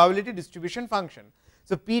 probability distribution function.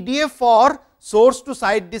 So, PDF for source to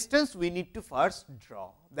site distance we need to first draw,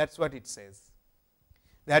 that is what it says.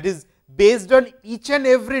 That is based on each and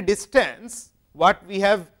every distance, what we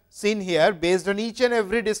have seen here, based on each and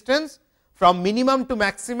every distance from minimum to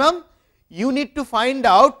maximum, you need to find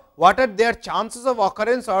out what are their chances of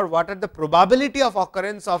occurrence or what are the probability of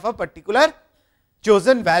occurrence of a particular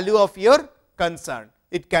chosen value of your concern.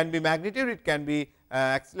 It can be magnitude, it can be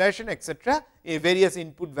acceleration, etc., a various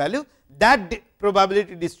input value, that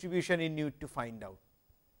probability distribution you need to find out.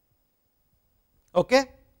 Okay.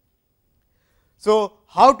 So,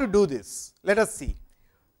 how to do this? Let us see.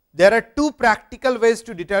 There are two practical ways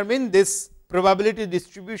to determine this probability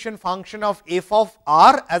distribution function of f of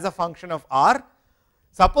r as a function of r.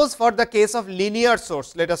 Suppose for the case of linear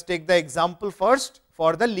source, let us take the example first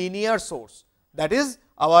for the linear source, that is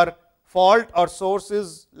our fault or source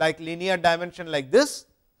is like linear dimension like this.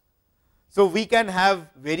 So, we can have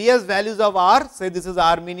various values of r, say this is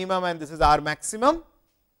r minimum and this is r maximum.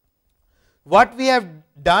 What we have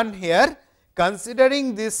done here,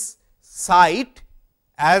 considering this site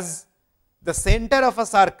as the center of a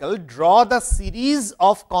circle, draw the series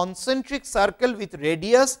of concentric circle with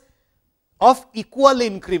radius of equal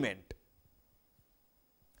increment.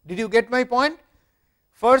 Did you get my point?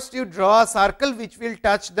 First you draw a circle which will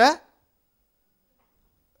touch the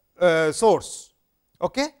source.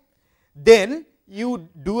 Okay. Then you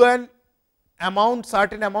do an amount,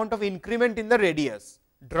 certain amount of increment in the radius,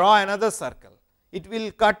 draw another circle, it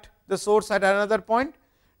will cut the source at another point,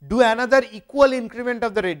 do another equal increment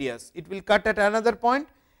of the radius, it will cut at another point,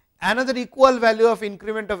 another equal value of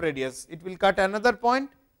increment of radius, it will cut another point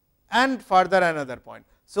and further another point.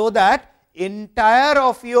 So, that entire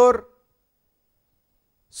of your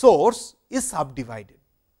source is subdivided.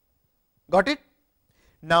 Got it?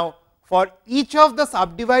 Now, for each of the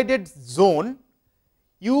subdivided zone,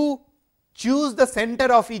 you choose the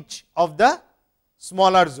center of each of the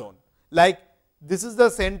smaller zone, like this is the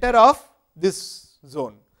center of this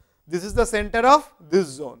zone, this is the center of this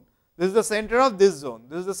zone, this is the center of this zone,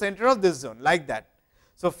 this is the center of this zone, like that.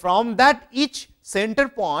 So, from that each center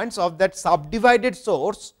points of that subdivided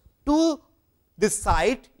source to this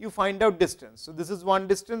site, you find out distance. So, this is one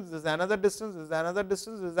distance, this is another distance, this is another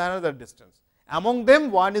distance, this is another distance. Among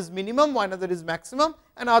them, one is minimum, one other is maximum,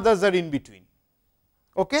 and others are in between.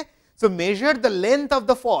 Okay. So, measure the length of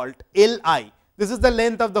the fault Li. This is the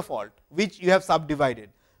length of the fault which you have subdivided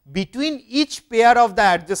between each pair of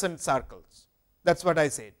the adjacent circles. That is what I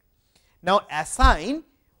said. Now, assign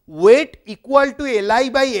weight equal to Li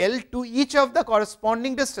by L to each of the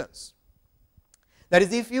corresponding distance. That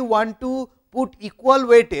is, if you want to put equal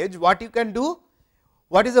weightage, what you can do?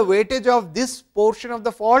 What is the weightage of this portion of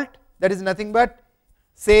the fault? That is nothing but,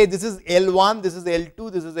 say this is L1, this is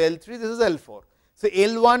L2, this is L3, this is L4. So,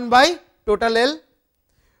 L1 by total L.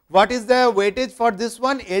 What is the weightage for this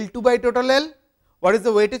one? L2 by total L. What is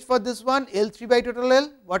the weightage for this one? L3 by total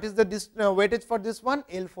L. What is the weightage for this one?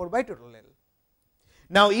 L4 by total L.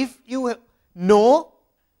 Now, if you know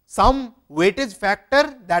some weightage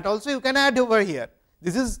factor, that also you can add over here.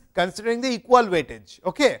 This is considering the equal weightage.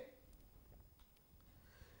 Okay.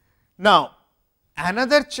 Now,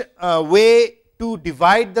 another way to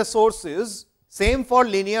divide the source is same for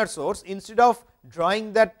linear source. Instead of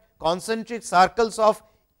drawing that concentric circles of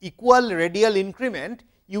equal radial increment,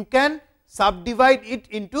 you can subdivide it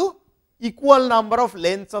into equal number of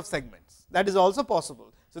lengths of segments. That is also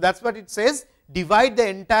possible. So, that is what it says, divide the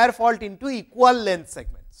entire fault into equal length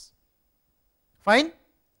segments. Fine.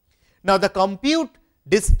 Now, the compute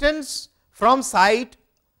distance from site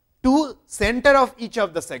to center of each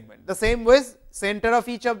of the segment. The same way, center of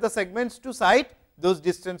each of the segments to site, those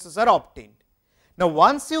distances are obtained. Now,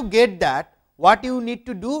 once you get that, what you need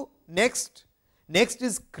to do next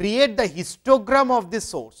is create the histogram of the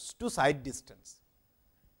source to site distance,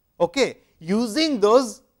 okay, using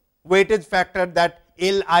those weightage factor, that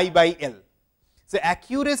Li by L. So,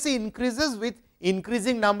 accuracy increases with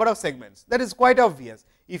increasing number of segments, that is quite obvious.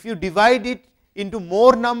 If you divide it into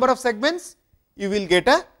more number of segments, you will get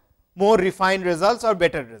a more refined results or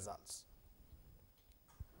better results.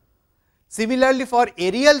 Similarly, for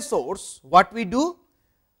aerial source, what we do?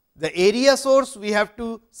 The area source we have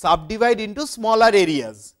to subdivide into smaller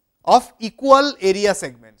areas of equal area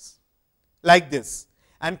segments like this,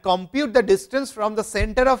 and compute the distance from the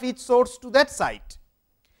center of each source to that site.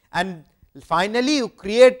 And finally, you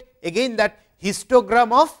create again that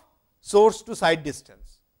histogram of source to site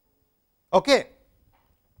distance. Okay.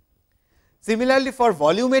 Similarly, for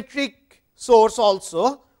volumetric source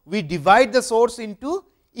also, we divide the source into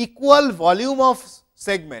equal volume of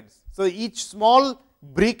segments. So, each small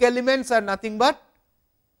brick elements are nothing but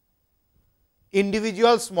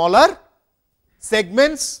individual smaller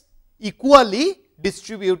segments equally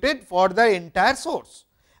distributed for the entire source,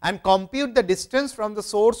 and compute the distance from the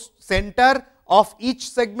source center of each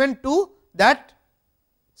segment to that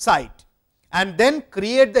site, and then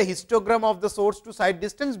create the histogram of the source to site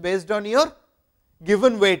distance based on your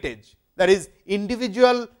given weightage, that is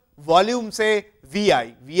individual volume, say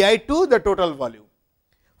Vi to the total volume.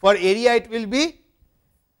 For area, it will be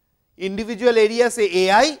individual area, say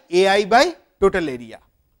Ai by total area.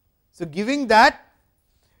 So, giving that,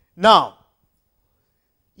 now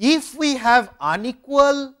if we have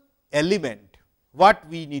unequal element, what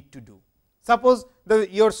we need to do? Suppose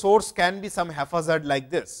your source can be some haphazard like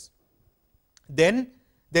this, then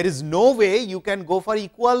there is no way you can go for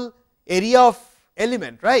equal area of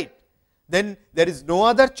element, right. Then there is no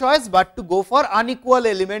other choice but to go for unequal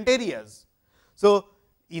element areas. So,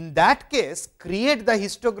 in that case, create the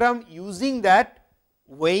histogram using that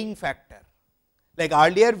weighing factor. Like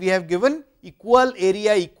earlier, we have given equal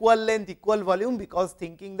area, equal length, equal volume, because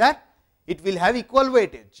thinking that it will have equal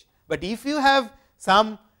weightage. But if you have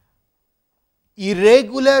some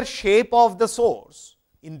irregular shape of the source,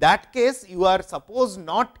 in that case you are suppose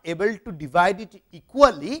not able to divide it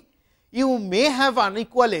equally, you may have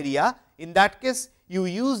unequal area. In that case, you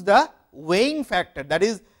use the weighing factor, that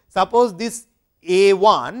is, suppose this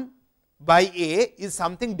A1 by A is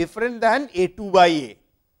something different than A2 by A.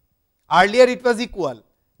 Earlier it was equal,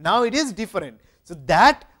 now it is different. So,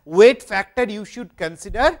 that weight factor you should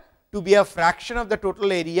consider to be a fraction of the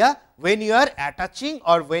total area when you are attaching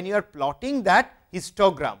or when you are plotting that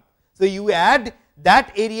histogram. So, you add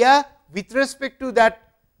that area with respect to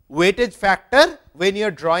that weightage factor when you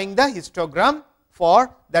are drawing the histogram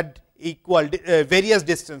for that equal various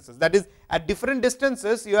distances, that is, at different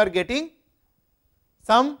distances you are getting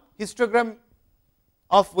some histogram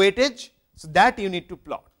of weightage. So, that you need to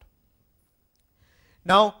plot.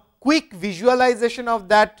 Now, quick visualization of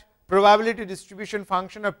that probability distribution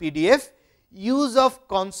function or PDF, use of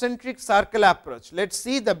concentric circle approach. Let us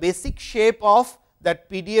see the basic shape of that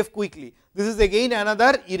PDF quickly. This is again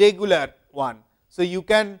another irregular one. So, you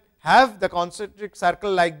can have the concentric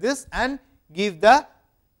circle like this and give the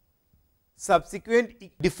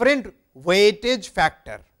subsequent different weightage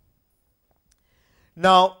factor.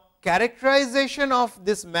 Now, characterization of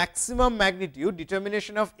this maximum magnitude,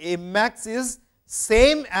 determination of M max is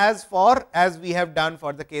same as we have done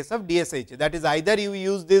for the case of DSHA. That is, either you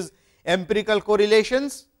use these empirical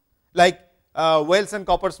correlations like Wells and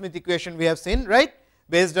Coppersmith equation we have seen, right,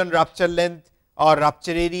 based on rupture length or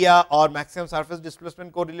rupture area or maximum surface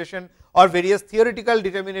displacement correlation, or various theoretical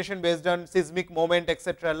determination based on seismic moment,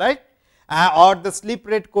 etc., right, or the slip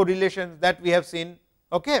rate correlations that we have seen.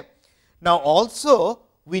 Okay. Now, also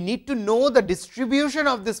we need to know the distribution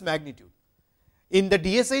of this magnitude. In the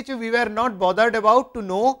DSHA, we were not bothered about to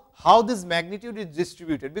know how this magnitude is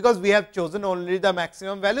distributed, because we have chosen only the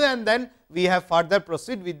maximum value and then we have further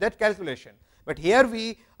proceed with that calculation. But here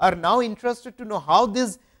we are now interested to know how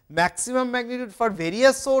this maximum magnitude for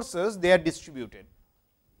various sources they are distributed.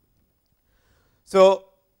 So,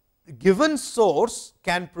 given source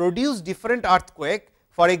can produce different earthquake.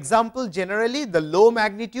 For example, generally the low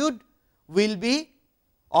magnitude will be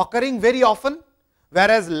occurring very often,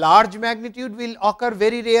 whereas large magnitude will occur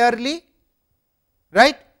very rarely,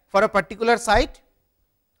 right, for a particular site,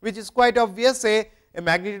 which is quite obvious. Say a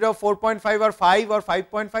magnitude of 4.5 or 5 or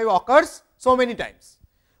 5.5 occurs so many times,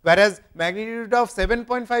 whereas magnitude of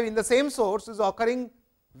 7.5 in the same source is occurring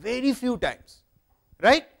very few times,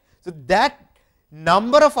 right. So, that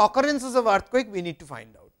number of occurrences of earthquake we need to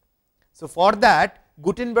find out. So, for that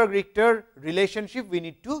Gutenberg-Richter relationship we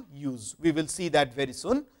need to use, we will see that very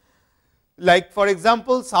soon. Like for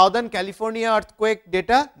example, Southern California earthquake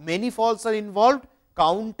data, many faults are involved,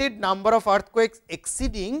 counted number of earthquakes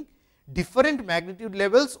exceeding different magnitude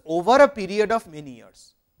levels over a period of many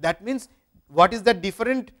years. That means, what is the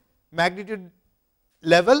different magnitude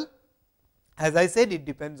level? As I said, it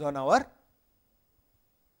depends on our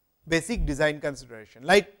basic design consideration,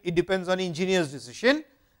 like it depends on engineer's decision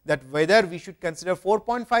that whether we should consider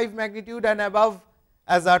 4.5 magnitude and above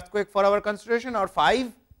as earthquake for our consideration or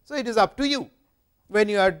 5. So, it is up to you when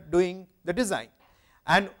you are doing the design,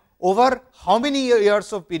 and over how many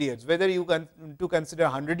years of periods, whether you to consider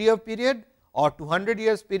 100-year period or 200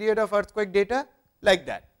 years period of earthquake data, like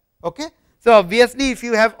that. Okay. So, obviously, if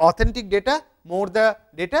you have authentic data, more the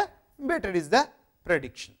data, better is the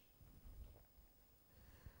prediction.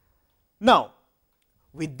 Now,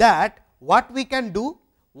 with that, what we can do,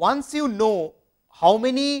 once you know how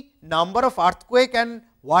many number of earthquake and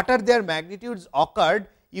what are their magnitudes occurred,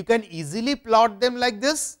 you can easily plot them like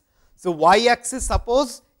this. So, y axis,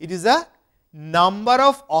 suppose it is a number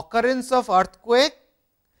of occurrence of earthquake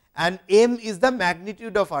and m is the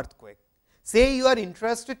magnitude of earthquake. Say you are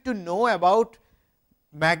interested to know about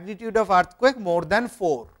magnitude of earthquake more than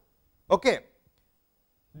 4. Okay.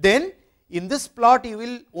 Then in this plot you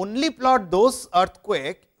will only plot those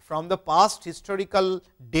earthquake from the past historical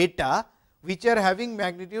data which are having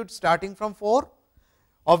magnitude starting from 4.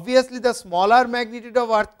 Obviously, the smaller magnitude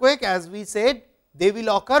of earthquake, as we said, they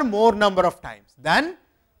will occur more number of times than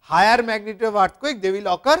higher magnitude of earthquake, they will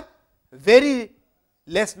occur very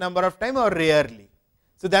less number of time or rarely.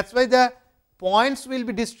 So, that is why the points will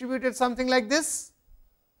be distributed something like this,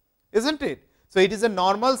 is not it. So, it is a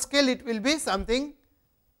normal scale, it will be something,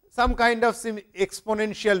 some kind of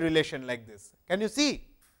exponential relation like this. Can you see?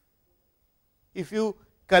 If you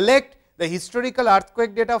collect the historical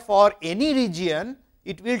earthquake data for any region,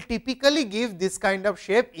 it will typically give this kind of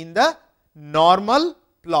shape in the normal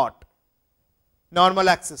plot, normal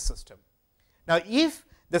axis system. Now, if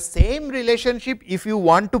the same relationship, if you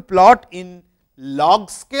want to plot in log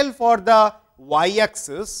scale for the y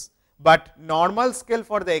axis, but normal scale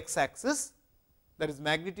for the x axis, that is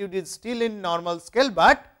magnitude is still in normal scale,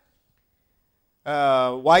 but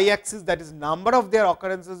y axis, that is number of their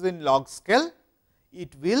occurrences in log scale,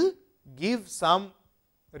 it will give some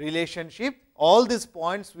relationship. All these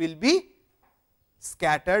points will be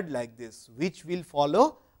scattered like this, which will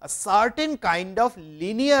follow a certain kind of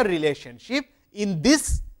linear relationship in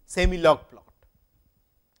this semi-log plot.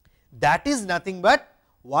 That is nothing but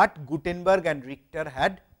what Gutenberg and Richter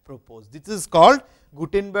had proposed. This is called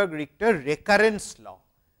Gutenberg-Richter recurrence law.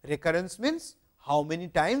 Recurrence means how many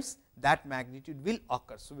times that magnitude will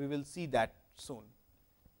occur. So, we will see that soon.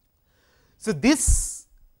 So, this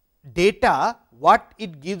data, what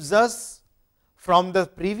it gives us from the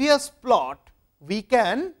previous plot, we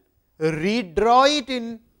can redraw it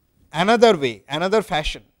in another way, another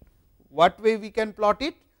fashion. What way we can plot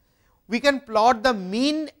it? We can plot the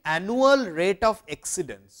mean annual rate of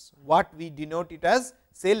exceedance, what we denote it as,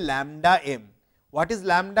 say, lambda m. What is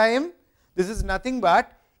lambda m? This is nothing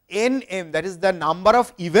but n m, that is the number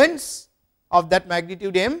of events of that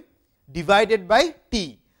magnitude m divided by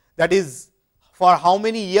t, that is for how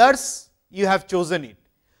many years you have chosen it.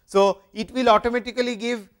 So, it will automatically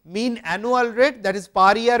give mean annual rate, that is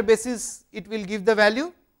per year basis it will give the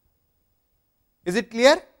value. Is it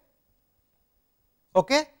clear?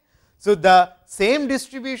 Okay. So, the same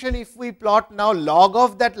distribution, if we plot now log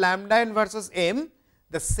of that lambda n versus m,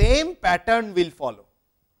 the same pattern will follow,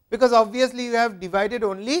 because obviously you have divided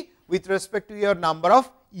only with respect to your number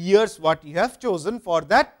of years what you have chosen for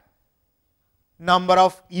that number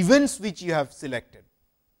of events which you have selected.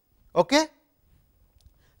 Okay.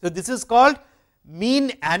 So, this is called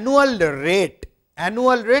mean annual rate.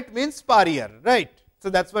 Annual rate means per year, right. So,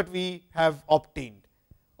 that is what we have obtained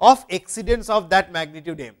of exceedance of that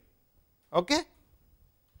magnitude m. Okay.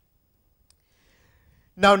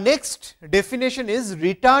 Now, next definition is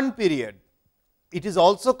return period. It is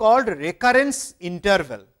also called recurrence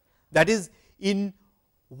interval, that is in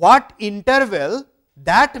what interval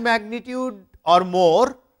that magnitude or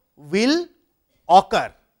more will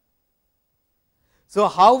occur. So,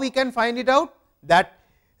 how we can find it out? That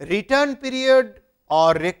return period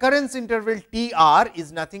or recurrence interval T r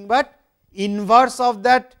is nothing but inverse of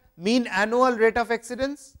that mean annual rate of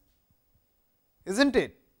exceedance, is not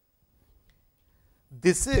it?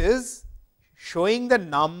 this is showing the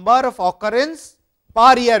number of occurrence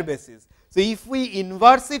per year basis. So, if we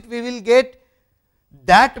inverse it, we will get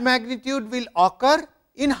that magnitude will occur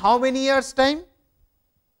in how many years time,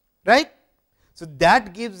 right. So,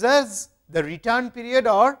 that gives us the return period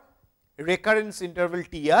or recurrence interval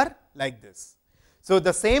TR like this. So,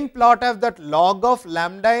 the same plot of that log of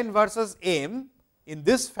lambda n versus m in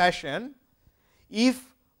this fashion, if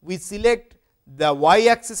we select the y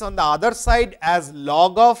axis on the other side as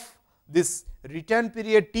log of this return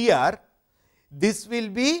period TR, this will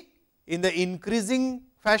be in the increasing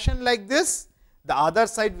fashion like this, the other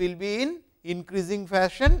side will be in increasing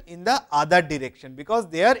fashion in the other direction, because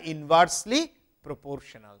they are inversely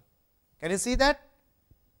proportional. Can you see that?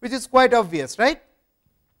 Which is quite obvious, right.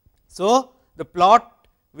 So, the plot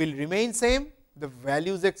will remain same, the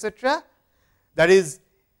values etc. That is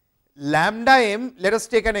lambda m, let us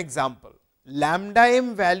take an example. Lambda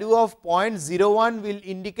m value of 0.01 will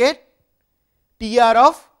indicate TR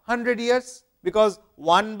of 100 years, because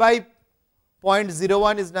 1 by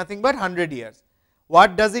 0.01 is nothing but 100 years.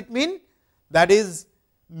 What does it mean? That is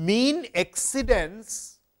mean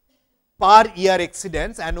exceedance per year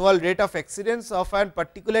exceedance, annual rate of exceedance of a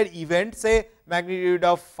particular event, say magnitude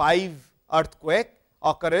of 5 earthquake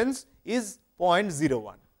occurrence is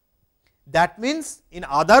 0.01. That means, in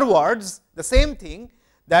other words, the same thing,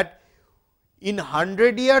 that in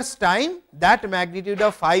 100 years time that magnitude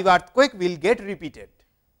of 5 earthquake will get repeated.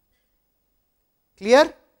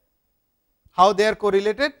 Clear how they are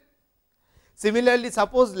correlated? Similarly,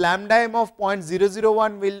 suppose lambda m of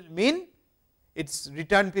 0.001 will mean its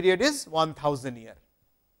return period is 1000 year.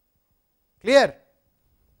 Clear?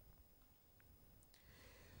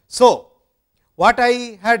 So, what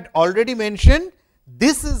I had already mentioned,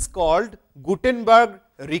 this is called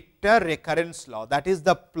Gutenberg-Richter recurrence law. That is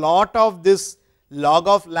the plot of this log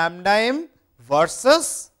of lambda m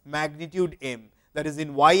versus magnitude m. That is,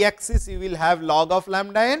 in y axis you will have log of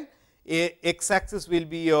lambda n, x axis will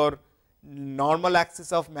be your normal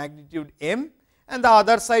axis of magnitude m, and the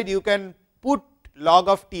other side you can put log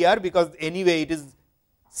of TR, because anyway it is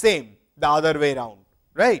same the other way round,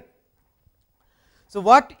 right. So,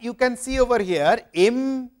 what you can see over here,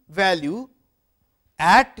 m value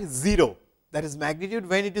at 0, that is magnitude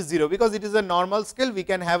when it is 0, because it is a normal scale, we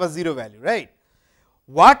can have a 0 value, right.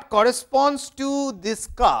 What corresponds to this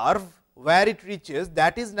curve where it reaches,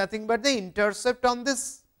 that is nothing but the intercept on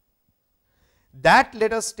this, that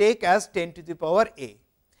let us take as 10 to the power a,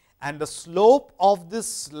 and the slope of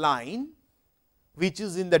this line, which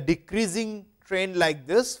is in the decreasing trend like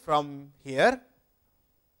this from here.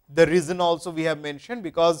 The reason also we have mentioned,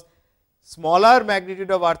 because smaller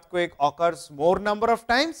magnitude of earthquake occurs more number of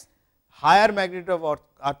times, higher magnitude of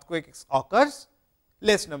earthquake occurs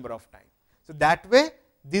less number of times. So, that way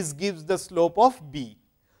this gives the slope of b.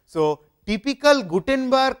 So, typical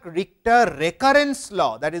Gutenberg-Richter recurrence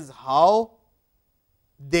law, that is how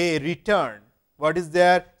they return, what is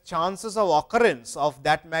their chances of occurrence of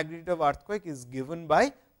that magnitude of earthquake is given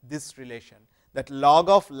by this relation, that log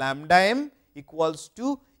of lambda m equals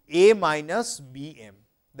to a minus b m.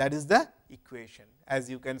 That is the equation, as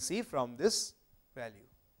you can see from this value.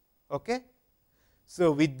 Okay.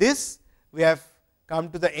 So, with this we have come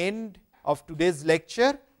to the end of today's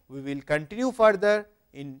lecture. We will continue further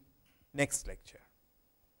in next lecture.